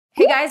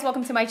guys,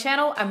 welcome to my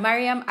channel. I'm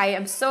Maryam. I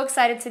am so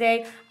excited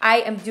today.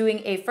 I am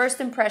doing a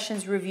first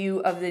impressions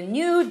review of the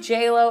new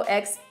JLO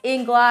X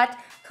INGLOT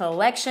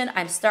collection.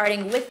 I'm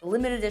starting with the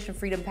limited edition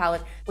Freedom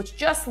palette, which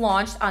just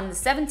launched on the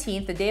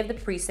 17th, the day of the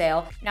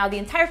pre-sale. Now the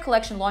entire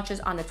collection launches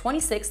on the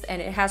 26th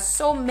and it has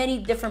so many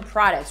different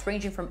products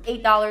ranging from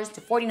 $8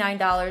 to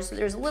 $49. So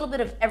there's a little bit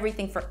of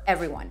everything for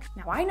everyone.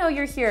 Now I know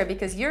you're here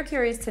because you're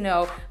curious to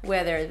know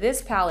whether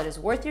this palette is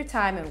worth your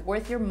time and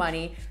worth your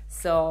money.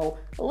 So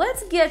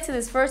let's get to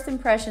this first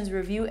impressions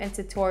review and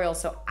tutorial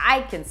so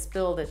I can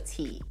spill the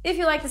tea. If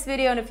you like this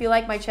video and if you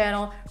like my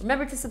channel,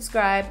 remember to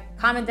subscribe,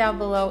 comment down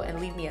below, and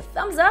leave me a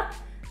thumbs up.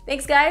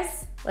 Thanks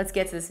guys, let's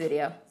get to this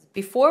video.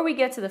 Before we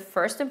get to the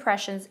first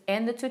impressions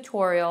and the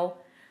tutorial,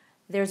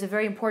 there's a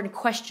very important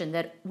question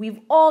that we've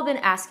all been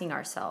asking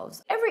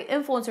ourselves. Every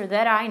influencer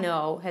that I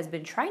know has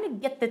been trying to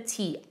get the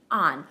tea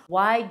on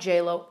why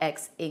JLO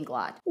X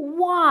INGLOT.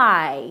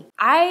 Why?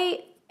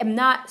 I'm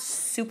not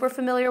super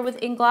familiar with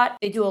INGLOT.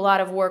 They do a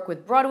lot of work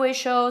with Broadway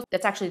shows.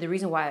 That's actually the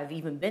reason why I've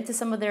even been to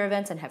some of their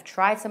events and have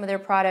tried some of their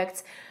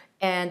products.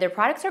 And their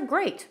products are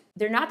great.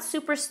 They're not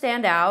super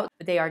standout,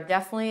 but they are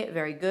definitely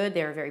very good.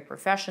 They're very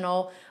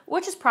professional,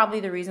 which is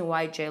probably the reason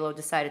why JLO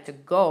decided to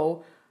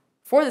go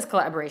for this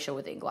collaboration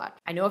with INGLOT.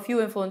 I know a few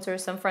influencers,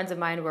 some friends of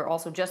mine were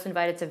also just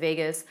invited to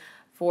Vegas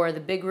for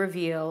the big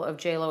reveal of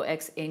JLO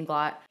X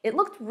INGLOT. It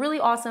looked really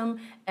awesome,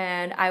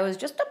 and I was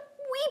just a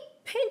wee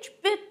pinch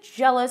bit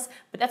jealous,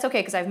 but that's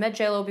okay because I've met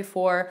JLO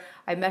before.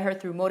 I met her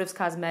through Motives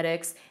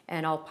Cosmetics,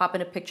 and I'll pop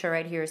in a picture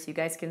right here so you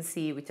guys can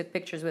see. We took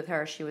pictures with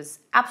her. She was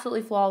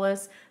absolutely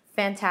flawless,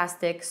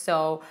 fantastic.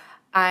 So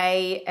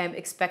I am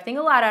expecting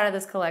a lot out of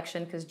this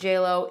collection because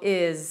JLO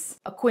is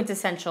a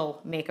quintessential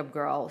makeup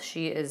girl.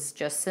 She is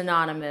just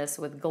synonymous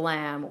with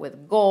glam,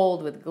 with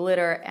gold, with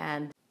glitter,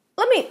 and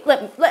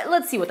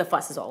let's see what the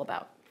fuss is all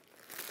about.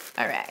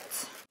 All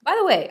right. By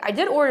the way, I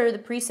did order the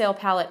pre-sale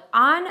palette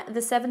on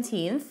the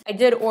 17th. I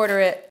did order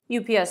it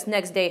UPS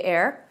next day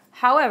air.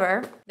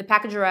 However, the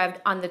package arrived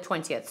on the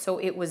 20th, so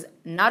it was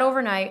not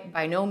overnight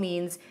by no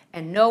means.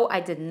 And no, I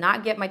did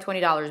not get my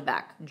 $20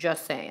 back,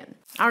 just saying.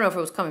 I don't know if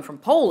it was coming from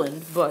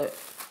Poland, but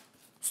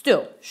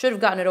still, should have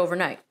gotten it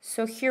overnight.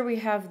 So here we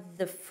have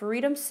the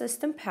Freedom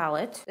System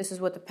palette. This is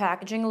what the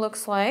packaging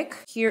looks like.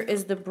 Here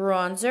is the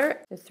bronzer,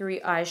 the 3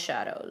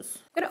 eyeshadows.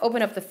 I'm gonna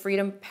open up the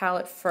Freedom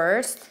palette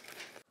first.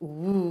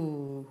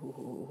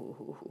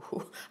 Ooh,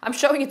 I'm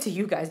showing it to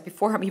you guys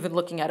before I'm even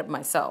looking at it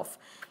myself.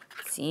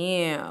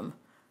 Damn.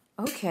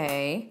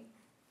 Okay.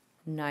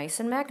 Nice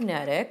and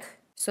magnetic.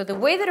 So the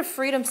way that a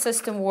Freedom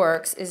System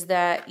works is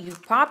that you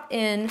pop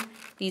in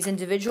these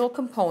individual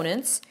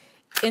components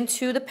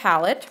into the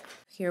palette.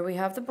 Here we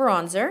have the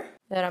bronzer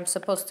that I'm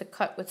supposed to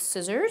cut with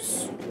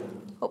scissors.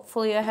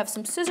 Hopefully I have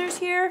some scissors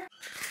here.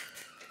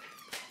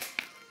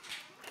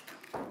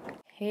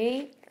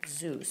 Hey,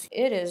 Zeus.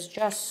 It is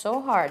just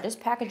so hard. This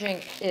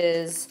packaging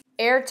is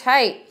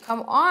airtight.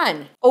 Come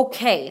on.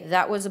 Okay,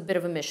 that was a bit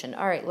of a mission.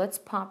 All right, let's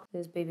pop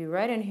this baby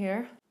right in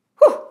here.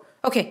 Whew.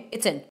 Okay,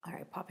 it's in. All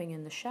right, popping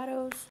in the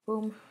shadows.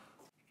 Boom.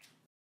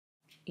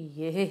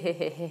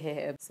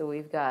 Yeah. So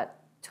we've got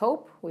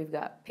taupe, we've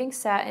got pink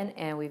satin,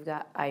 and we've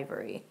got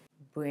ivory.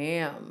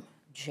 Bam.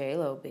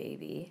 JLO,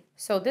 baby.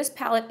 So this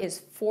palette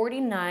is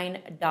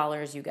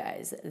 $49, you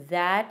guys.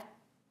 That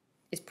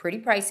is pretty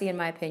pricey in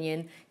my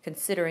opinion,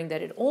 considering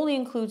that it only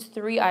includes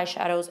 3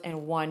 eyeshadows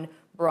and 1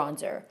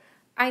 bronzer.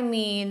 I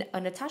mean, a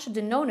Natasha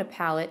Denona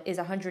palette is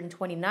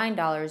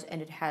 $129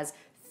 and it has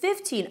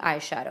 15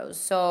 eyeshadows.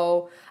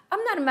 So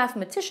I'm not a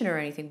mathematician or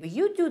anything, but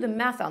you do the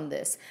math on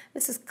this.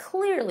 This is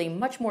clearly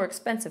much more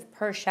expensive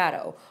per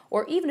shadow,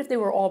 or even if they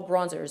were all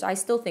bronzers, I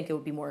still think it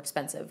would be more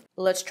expensive.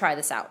 Let's try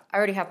this out. I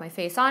already have my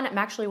face on. I'm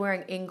actually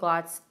wearing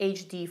INGLOT's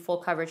HD Full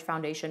Coverage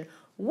Foundation,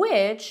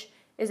 which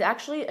is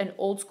actually an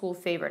old school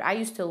favorite. I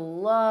used to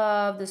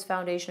love this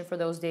foundation for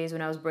those days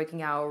when I was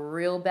breaking out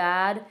real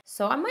bad.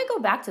 So I might go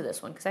back to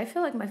this one because I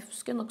feel like my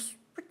skin looks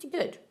pretty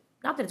good.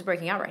 Not that it's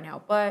breaking out right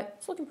now, but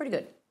it's looking pretty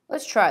good.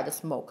 Let's try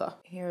this mocha.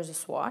 Here's a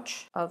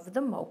swatch of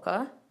the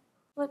mocha.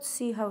 Let's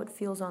see how it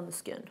feels on the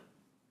skin.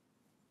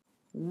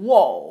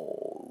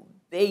 Whoa,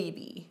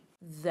 baby.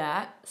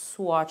 That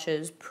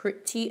swatches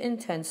pretty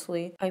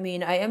intensely. I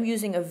mean, I am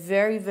using a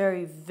very,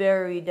 very,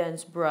 very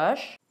dense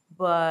brush,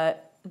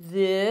 but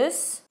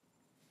this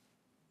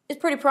is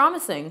pretty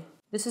promising.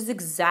 This is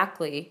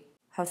exactly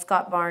how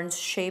Scott Barnes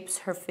shapes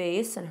her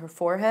face and her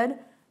forehead.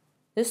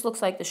 This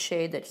looks like the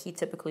shade that he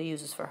typically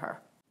uses for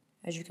her.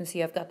 As you can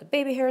see, I've got the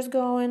baby hairs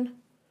going.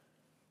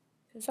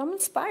 Because I'm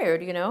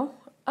inspired, you know?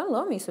 I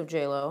love me some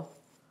JLO.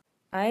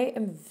 I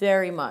am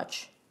very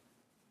much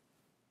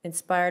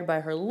inspired by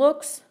her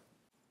looks.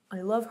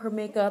 I love her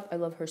makeup. I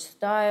love her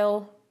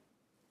style.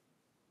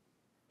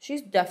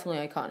 She's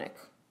definitely iconic.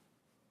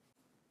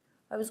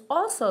 I was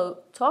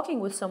also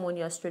talking with someone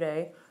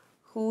yesterday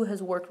who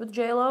has worked with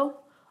JLO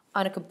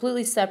on a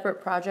completely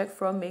separate project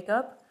from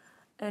makeup,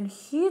 and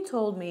he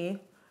told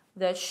me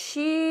that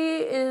she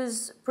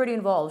is pretty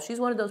involved. She's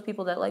one of those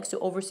people that likes to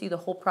oversee the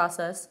whole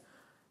process.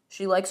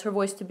 She likes her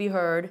voice to be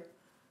heard.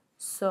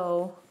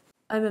 So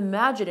I'm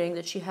imagining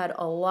that she had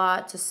a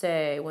lot to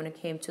say when it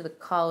came to the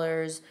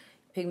colors,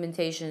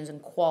 pigmentations,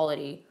 and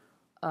quality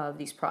of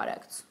these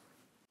products.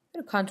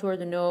 I'm gonna contour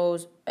the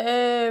nose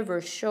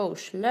ever so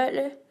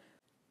slightly,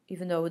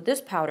 even though with this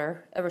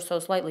powder, ever so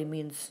slightly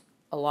means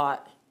a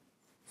lot.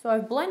 So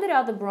I've blended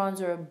out the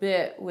bronzer a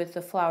bit with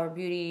the Flower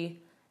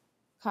Beauty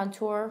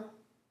contour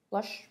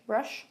blush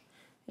brush,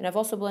 and I've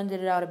also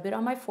blended it out a bit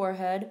on my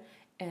forehead,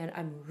 and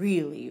I'm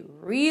really,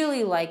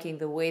 really liking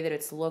the way that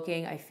it's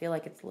looking. I feel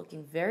like it's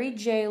looking very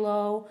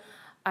JLO.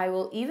 I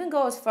will even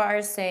go as far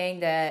as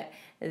saying that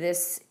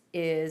this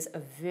is a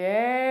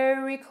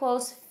very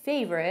close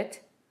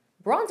favorite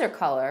bronzer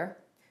color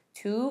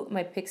to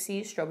my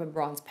Pixie Strobe and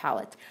Bronze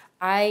palette.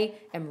 I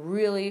am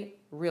really,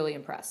 really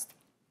impressed.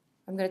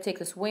 I'm going to take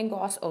this Wing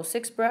Gloss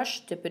 06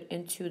 brush, dip it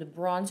into the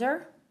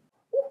bronzer.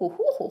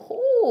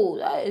 Ooh,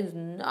 that is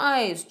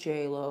nice,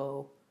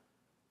 JLo.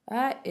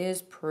 That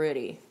is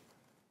pretty.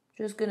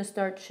 Just going to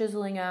start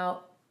chiseling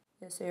out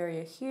this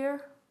area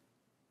here.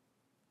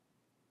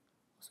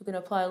 Also going to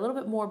apply a little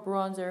bit more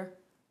bronzer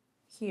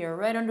here,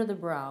 right under the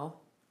brow,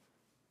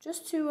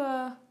 just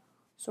to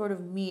sort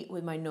of meet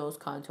with my nose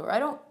contour. I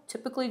don't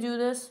typically do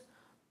this,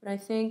 but I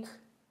think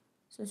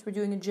since we're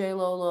doing a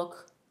JLo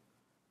look,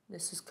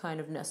 this is kind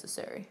of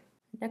necessary.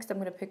 Next, I'm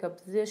going to pick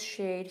up this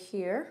shade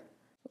here.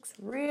 Looks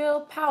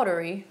real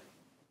powdery.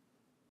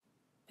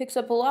 Picks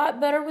up a lot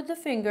better with the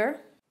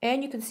finger,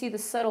 and you can see the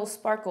subtle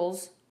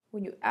sparkles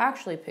when you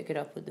actually pick it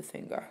up with the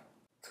finger.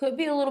 Could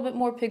be a little bit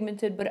more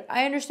pigmented, but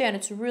I understand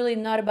it's really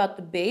not about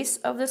the base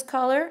of this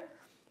color.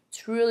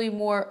 It's really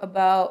more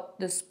about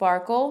the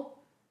sparkle,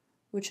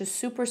 which is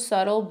super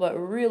subtle but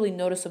really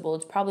noticeable.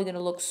 It's probably going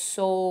to look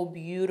so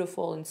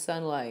beautiful in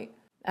sunlight.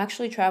 I'm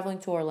actually traveling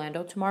to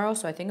Orlando tomorrow,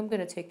 so I think I'm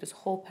going to take this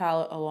whole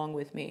palette along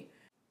with me.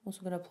 I'm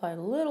also going to apply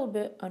a little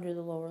bit under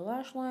the lower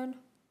lash line.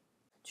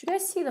 Did you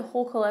guys see the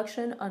whole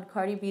collection on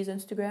Cardi B's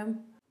Instagram?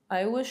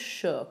 I was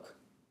shook.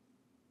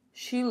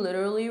 She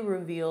literally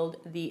revealed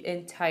the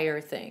entire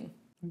thing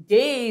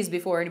days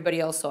before anybody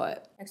else saw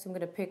it. Next, I'm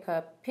going to pick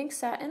up Pink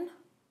Satin.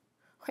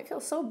 I feel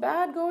so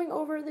bad going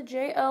over the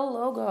JL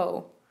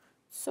logo.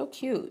 So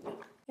cute.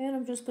 And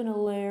I'm just going to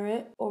layer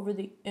it over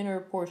the inner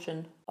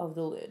portion of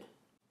the lid.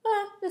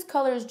 This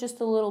color is just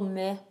a little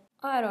meh.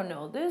 I don't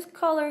know. This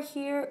color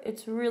here,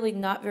 it's really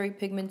not very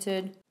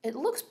pigmented. It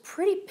looks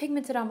pretty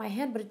pigmented on my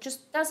hand, but it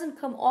just doesn't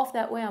come off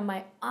that way on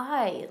my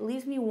eye. It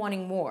leaves me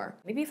wanting more.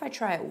 Maybe if I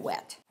try it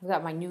wet. I've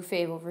got my new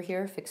fave over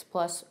here, Fix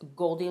Plus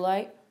Goldie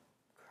Light.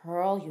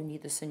 Girl, you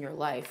need this in your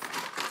life.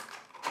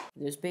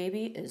 This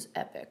baby is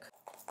epic.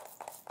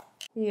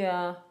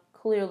 Yeah,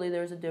 clearly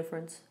there's a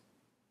difference.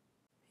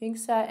 Pink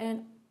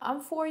Satin,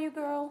 I'm for you,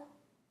 girl,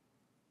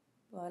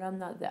 but I'm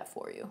not that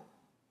for you.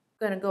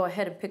 I'm gonna go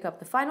ahead and pick up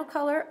the final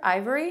color,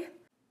 Ivory.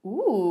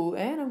 Ooh,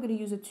 and I'm gonna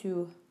use it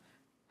to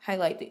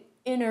highlight the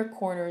inner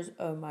corners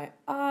of my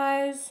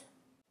eyes.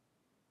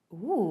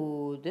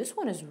 Ooh, this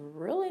one is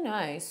really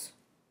nice.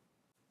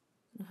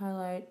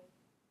 Highlight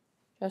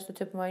just the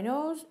tip of my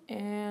nose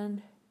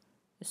and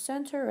the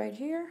center right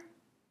here.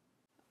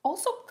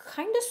 Also,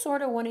 kind of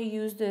sort of want to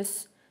use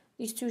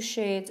these two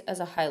shades as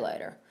a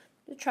highlighter.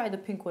 Let's try the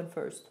pink one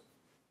first.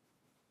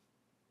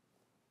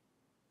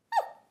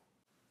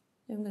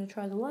 Then I'm going to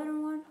try the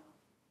lighter one.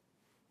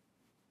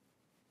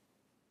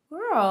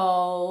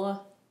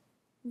 Girl,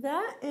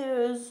 that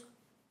is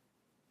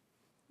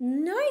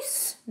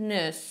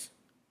niceness.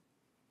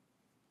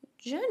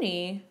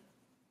 Jenny.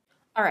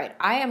 All right,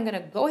 I am going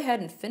to go ahead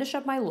and finish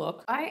up my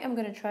look. I am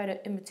going to try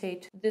to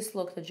imitate this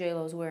look that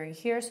JLo is wearing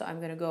here. So I'm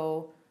going to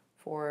go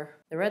for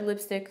the red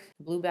lipstick,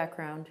 blue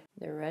background,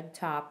 the red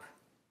top.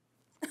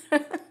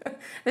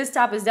 This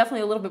top is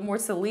definitely a little bit more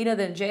Selena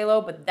than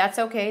JLo, but that's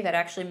okay. That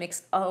actually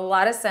makes a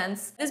lot of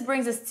sense. This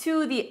brings us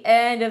to the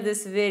end of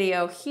this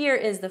video. Here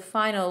is the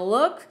final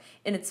look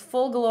in its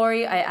full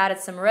glory. I added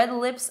some red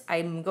lips.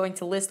 I'm going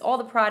to list all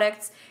the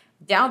products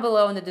down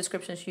below in the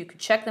description so you could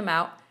check them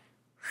out.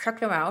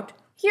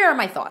 Here are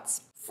my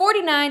thoughts.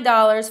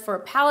 $49 for a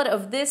palette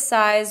of this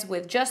size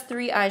with just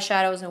 3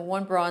 eyeshadows and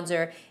 1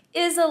 bronzer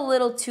is a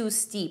little too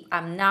steep,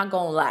 I'm not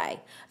gonna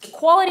lie. The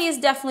quality is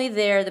definitely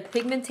there, the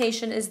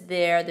pigmentation is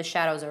there, the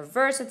shadows are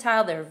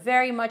versatile, they're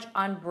very much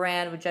on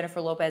brand with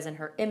Jennifer Lopez and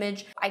her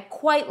image. I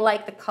quite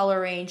like the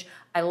color range.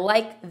 I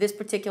like this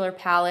particular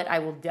palette. I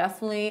will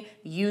definitely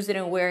use it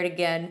and wear it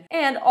again.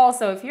 And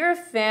also, if you're a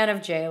fan of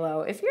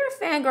JLo, if you're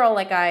a fangirl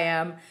like I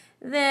am,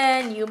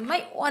 then you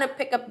might want to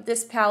pick up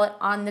this palette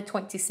on the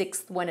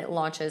 26th when it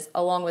launches,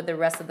 along with the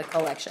rest of the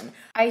collection.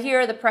 I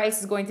hear the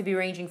price is going to be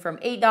ranging from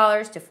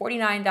 $8 to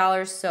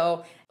 $49,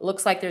 so it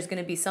looks like there's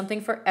going to be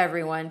something for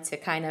everyone to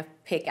kind of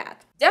pick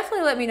at.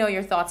 Definitely let me know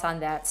your thoughts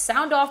on that.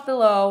 Sound off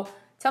below.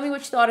 Tell me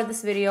what you thought of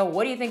this video.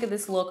 What do you think of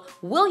this look?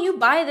 Will you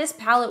buy this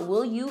palette?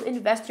 Will you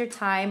invest your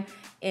time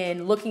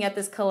in looking at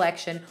this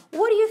collection?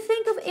 What do you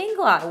think of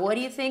INGLOT? What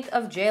do you think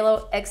of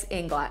JLo x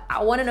INGLOT?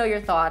 I want to know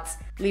your thoughts.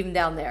 Leave them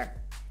down there.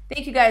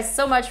 Thank you guys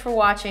so much for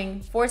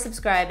watching, for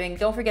subscribing.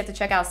 Don't forget to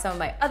check out some of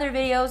my other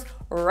videos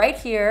right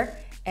here,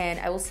 and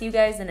I will see you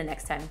guys in the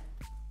next time.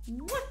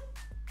 Mwah!